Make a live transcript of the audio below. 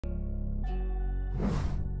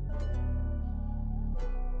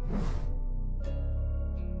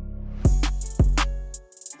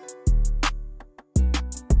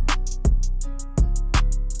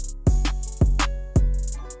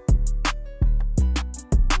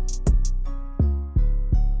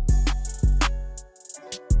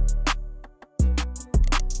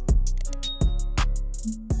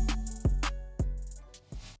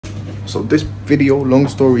So this video, long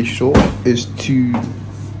story short, is to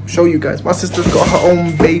show you guys my sister's got her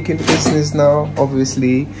own baking business now.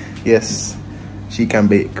 Obviously, yes, she can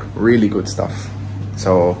bake really good stuff.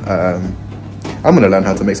 So I'm gonna learn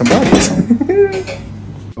how to make some brownies.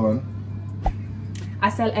 Go on. I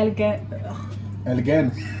sell elegant.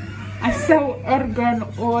 I sell argan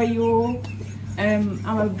oil. I'm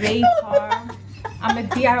a baker. I'm a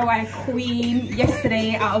DIY queen.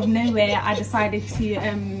 Yesterday, out of nowhere, I decided to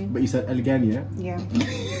But you said elegant, yeah? Yeah.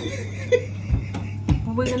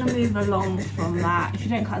 We're gonna move along from that. If you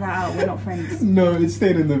don't cut that out, we're not friends. No, it's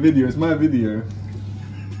staying in the video. It's my video.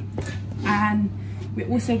 And we're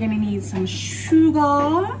also gonna need some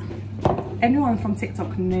sugar. Anyone from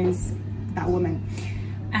TikTok knows that woman.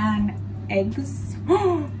 And eggs.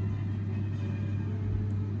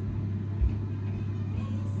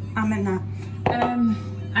 I meant that.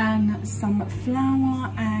 And some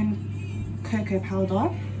flour and cocoa powder.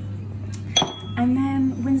 And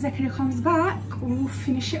then when Zachary comes back, we'll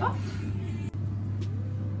finish it off.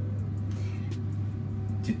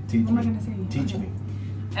 What am I gonna say? Teach me.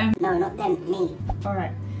 No, not them, me.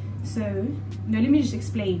 Alright, so, no, let me just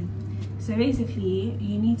explain. So basically,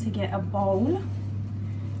 you need to get a bowl.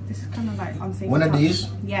 This is kind of like unsafe. One of these?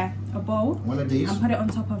 Yeah, a bowl. One of these? And put it on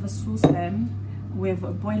top of a saucepan with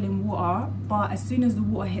boiling water. But as soon as the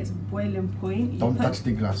water hits boiling point, Don't touch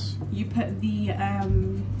the glass. You put the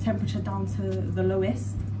temperature down to the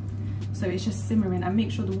lowest. So it's just simmering, and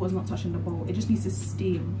make sure the water's not touching the bowl. It just needs to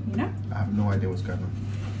steam, you know? I have no idea what's going on.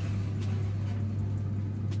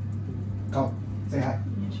 Come, say hi.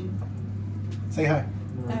 Say hi.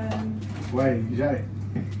 Wait, Jay.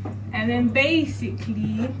 And then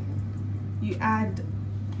basically, you add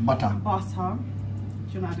Butter. butter.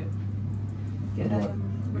 Do you want to add it? Get a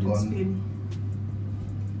wooden spoon.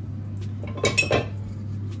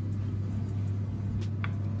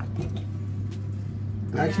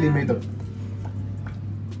 I actually made a.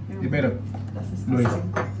 You made a. That's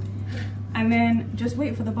disgusting. And then just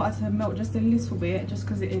wait for the butter to melt just a little bit, just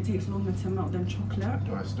because it takes longer to melt than chocolate.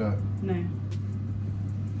 Do I stir? No.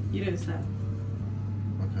 You don't stir.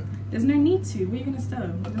 Okay. There's no need to. What are you going to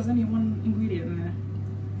stir? There's only one ingredient in there.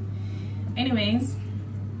 Anyways.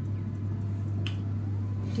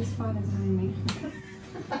 Just fine as me.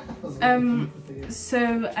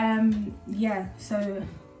 Yeah, so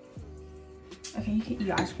okay, you can eat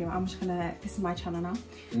your ice cream. I'm just gonna, this is my channel now.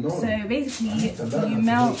 No. So basically you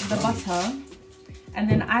melt the butter, and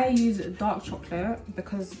then I use dark chocolate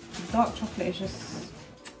because dark chocolate is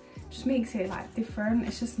just makes it like different.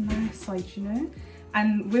 It's just nice, like, you know.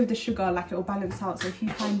 And with the sugar, like, it'll balance out. So if you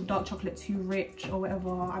find dark chocolate too rich or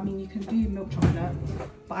whatever, I mean, you can do milk chocolate,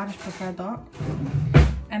 but I just prefer dark.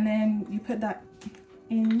 And then you put that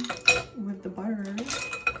in with the butter,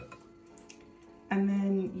 and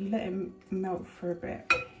then you let it melt for a bit.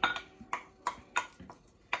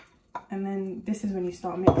 And then this is when you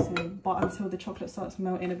start mixing, but until the chocolate starts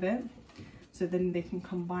melting a bit, so then they can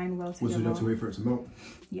combine well together. So you have to wait for it to melt?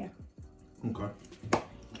 Yeah. Okay.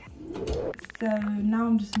 So now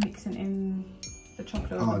I'm just mixing in the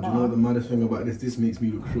chocolate. Oh, do you know the maddest thing about this? This makes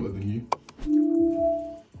me look shorter than you.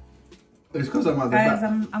 It's because I'm at the Guys,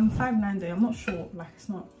 back. I'm 5'9" though. I'm not short. Like, it's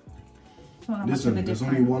not that Listen, much of a difference. there's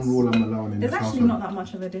only one rule I'm allowing in there's this house. There's actually not that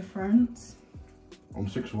much of a difference. I'm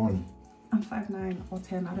 6'1". I'm 5'9" or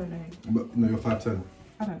 10. I don't know. But no, you're 5'10".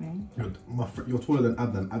 I don't know. You're taller than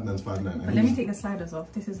Adnan. Adnan's 5'9". But let me take the sliders off.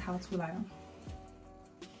 This is how tall I am.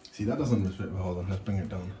 See, that doesn't respect. Hold on, let's bring it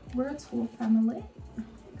down. We're a tall family,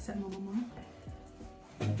 except my mama.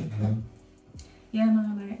 Yeah,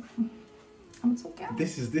 no, like, I'm a tall girl.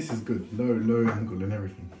 This is good. Low angle and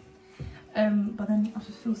everything. But then I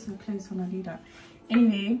just feel so close when I do that.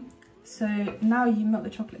 Anyway, so now you melt the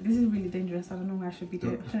chocolate. This is really dangerous. I don't know why I should be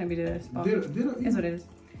doing it. I shouldn't be doing this, but it's what it is.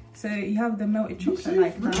 So you have the melted chocolate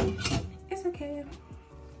like that. It's okay.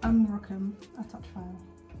 I'm Moroccan. I touch fire.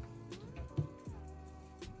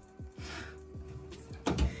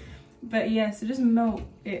 But yeah, so just melt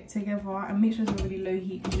it together and make sure it's a really low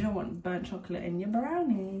heat because you don't want burnt chocolate in your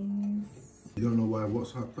brownies. You don't know why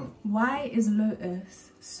what's hyped up? Why is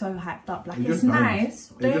Lotus so hyped up? Like, it's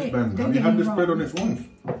nice. Have you had this bread on its once?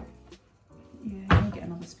 Yeah, I'll get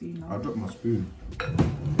another spoon now. I dropped my spoon.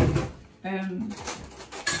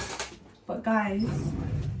 But guys,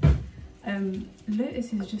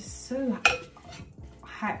 Lotus is just so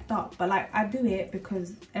hyped up, but like, I do it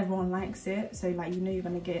because everyone likes it, so like, you know, you're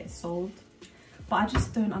gonna get it sold. But I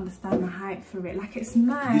just don't understand the hype for it. Like, it's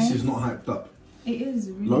nice. This is not hyped up. It is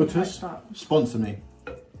really Lotus, hyped up. sponsor me.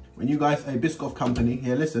 When you guys, a Biscoff company,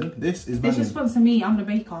 here, listen, this is They should sponsor me. I'm the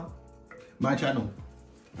baker. my channel.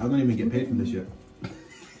 I don't even get paid for this yet.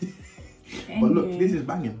 But look, this is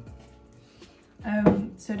banging.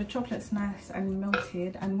 So the chocolate's nice and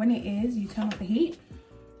melted, and when it is, you turn off the heat.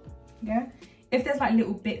 Yeah. If there's like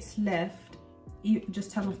little bits left, you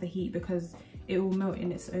just turn off the heat because it will melt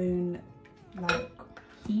in its own like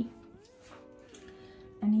heat.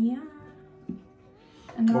 And yeah.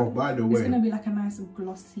 And oh, by the way, it's gonna be like a nice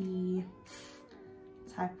glossy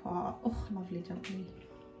type of, oh, lovely, gently.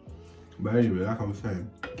 But anyway, like I was saying,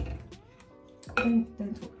 don't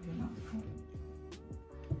talk with your mouth.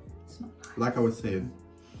 It's not nice. Like I was saying,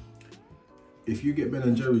 if you get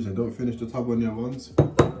Ben & Jerry's and don't finish the tub on your ones,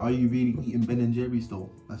 are you really eating Ben & Jerry's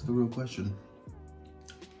though? That's the real question.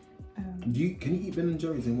 Can you eat Ben &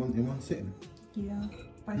 Jerry's in one sitting? Yeah,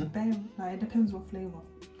 but it's bare, like, it depends what flavour.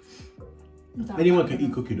 Anyone can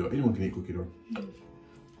eat cookie dough. Anyone can eat cookie dough.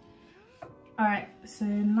 Alright, so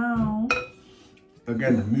now...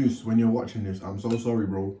 Again, Moose, when you're watching this, I'm so sorry,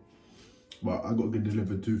 bro. But I got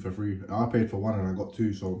delivered 2 for free. I paid for 1 and I got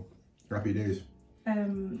 2, so happy days.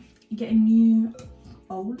 You get a new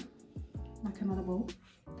bowl, like another bowl.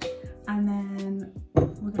 And then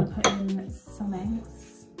we're going to put in some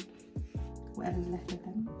eggs. Whatever's left of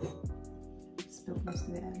them. Spilled most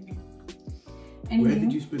of it earlier. Anyway, where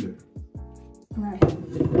did you spill it? Right,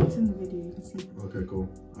 it's in the video, you can see. Okay, cool.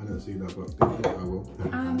 I didn't see that, but I will.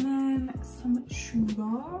 And then some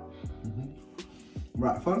sugar.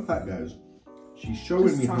 Right, fun fact, guys. She's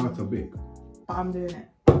showing me how to bake. But I'm doing it.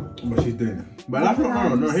 But she's doing it. But that's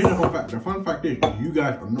not, no, here's the fun fact. The fun fact is, you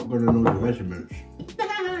guys are not going to know the measurements.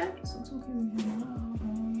 Stop talking with your mouth.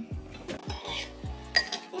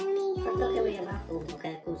 Stop talking with your mouth.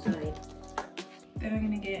 Okay, cool, sorry. Then we're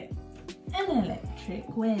going to get an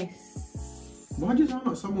electric whisk. Why do you sound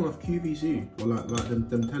like someone off QVC? Or like them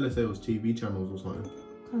telesales TV channels or something?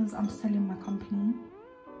 Because I'm selling my company.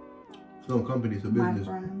 It's not a company, it's a My business.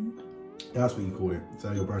 brand. That's what you call it.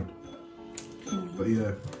 Sell your brand. But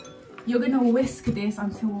yeah. You're going to whisk this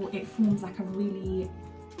until it forms like a really,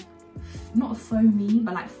 not foamy,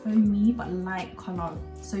 but like foamy, but light colour.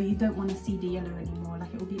 So you don't want to see the yellow anymore.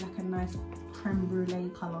 Like it will be like a nice creme brulee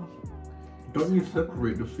colour. Don't you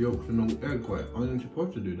separate the yolk from the egg white? Aren't you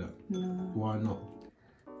supposed to do that? No. Why not?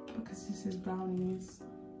 Because this is brownies.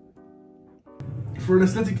 For an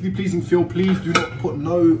aesthetically pleasing feel, please do not put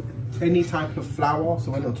any type of flour.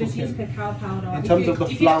 So we're not just talking. Use cacao powder. In terms of the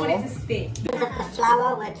flour. If you don't want it to stick. In terms of the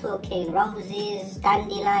flower, we're talking roses,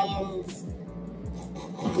 dandelions,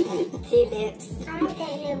 tulips,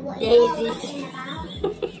 daisies.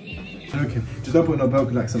 Okay, just don't put no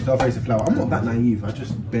milk like some self-raised flour. I'm not that naive. I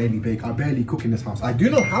just barely bake. I barely cook in this house. I do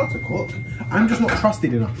know how to cook. I'm just not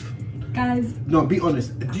trusted enough. Guys. No, be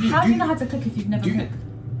honest. How do you know how to cook if you've never cooked?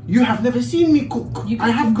 You have never seen me cook. You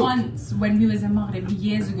cooked once when we was in Maghreb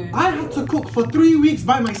years ago. I had to cook for 3 weeks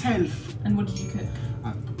by myself. And what did you cook?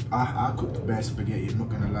 I cooked bare spaghetti, I'm not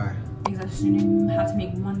gonna lie. Exactly, you knew how to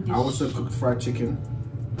make one dish. I also cooked fried chicken.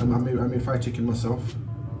 I made fried chicken myself.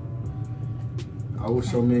 I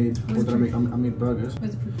also made, what did I make? I made burgers.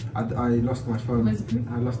 Where's the proof? I lost my phone. Where's the proof?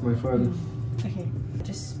 I lost my phone. Okay,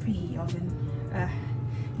 just preheat your oven.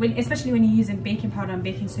 Especially when you're using baking powder and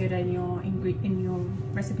baking soda in your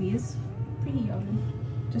recipes, preheat your oven.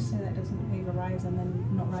 Just so that it doesn't overrise and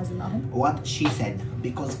then not rise in the oven. What she said,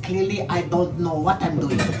 because clearly I don't know what I'm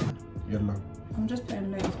doing. Yalla. I'm just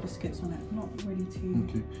putting loads of biscuits on it, not really too...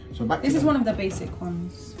 Okay, so back This is one of the basic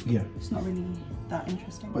ones. Yeah. It's not really that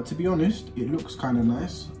interesting. But to be honest, it looks kind of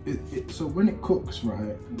nice. So when it cooks,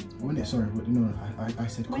 right? When it, sorry, no, I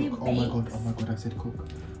said cook. Oh my god, I said cook.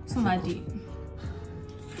 It's not that deep.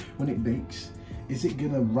 When it bakes, is it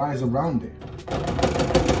gonna rise around it?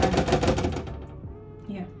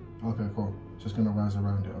 Yeah. Okay, cool. It's just gonna rise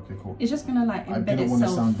around it. Okay, cool. It's just gonna like embed itself. I didn't want to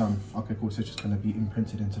sound dumb. Okay, cool. So it's just gonna be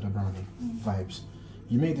imprinted into the brownie vibes.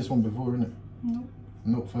 You made this one before, innit? No.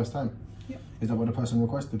 No, first time? Yep. Is that what the person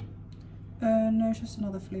requested? No, it's just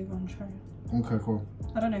another flavour on tray. Okay, cool.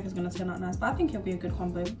 I don't know if it's gonna turn out nice, but I think it'll be a good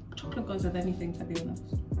combo. Chocolate goes with anything, to be honest.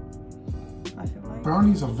 I feel like.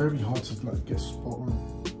 Brownies are very hard to like get spot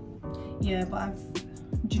on. Yeah, but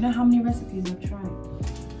do you know how many recipes I've tried?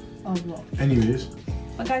 Oh, what? Anyways.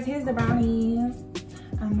 But guys, here's the brownies.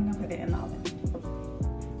 I'm gonna put it in the oven.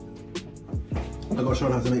 I got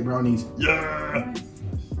shown how to make brownies. Yeah!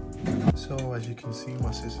 So as you can see,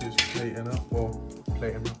 my sister's plating up, well,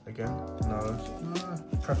 plating up again. No,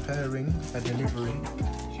 preparing a delivery.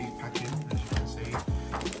 She's packing, as you can see.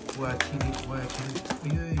 Working it.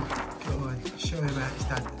 Yay. Go on, show him how it's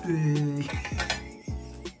done.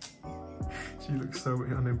 She looks so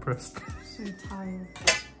unimpressed. So tired.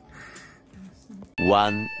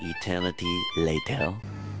 One eternity later.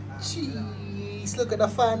 Cheese. piece. Look at the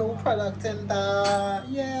final product and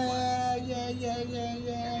yeah,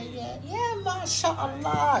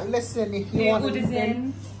 mashallah. Listen, if you want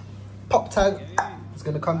anything, pop tag is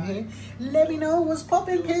gonna come here. Let me know what's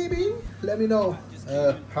popping, KB. Let me know.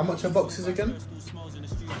 How much are boxes again?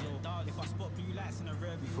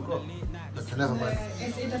 You forgot. Okay, never mind.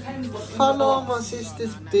 It depends what's in the Follow box. my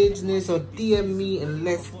sister's business or DM me and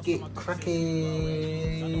let's get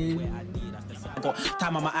cracking. Got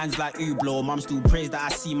time on my hands like Ublo. Mum still prays that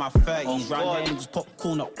I see my 30s. Round here, niggas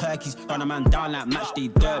popcorn, not perkies. Run a man down like match day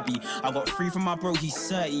derby. I got 3 from my bro, he's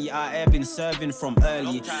 30. I have been serving from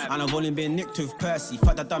early. And I've only been nicked with Percy.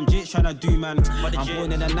 Fuck that dumb jit tryna do, man. I'm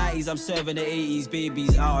born in the 90s, I'm serving the 80s.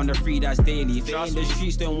 Babies out on the free, that's daily. If it ain't the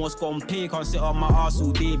streets, then what's gon' pay? Can't sit on my arse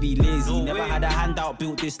all day, be lazy. Never had a handout,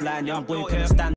 built this line. Young boy couldn't stand.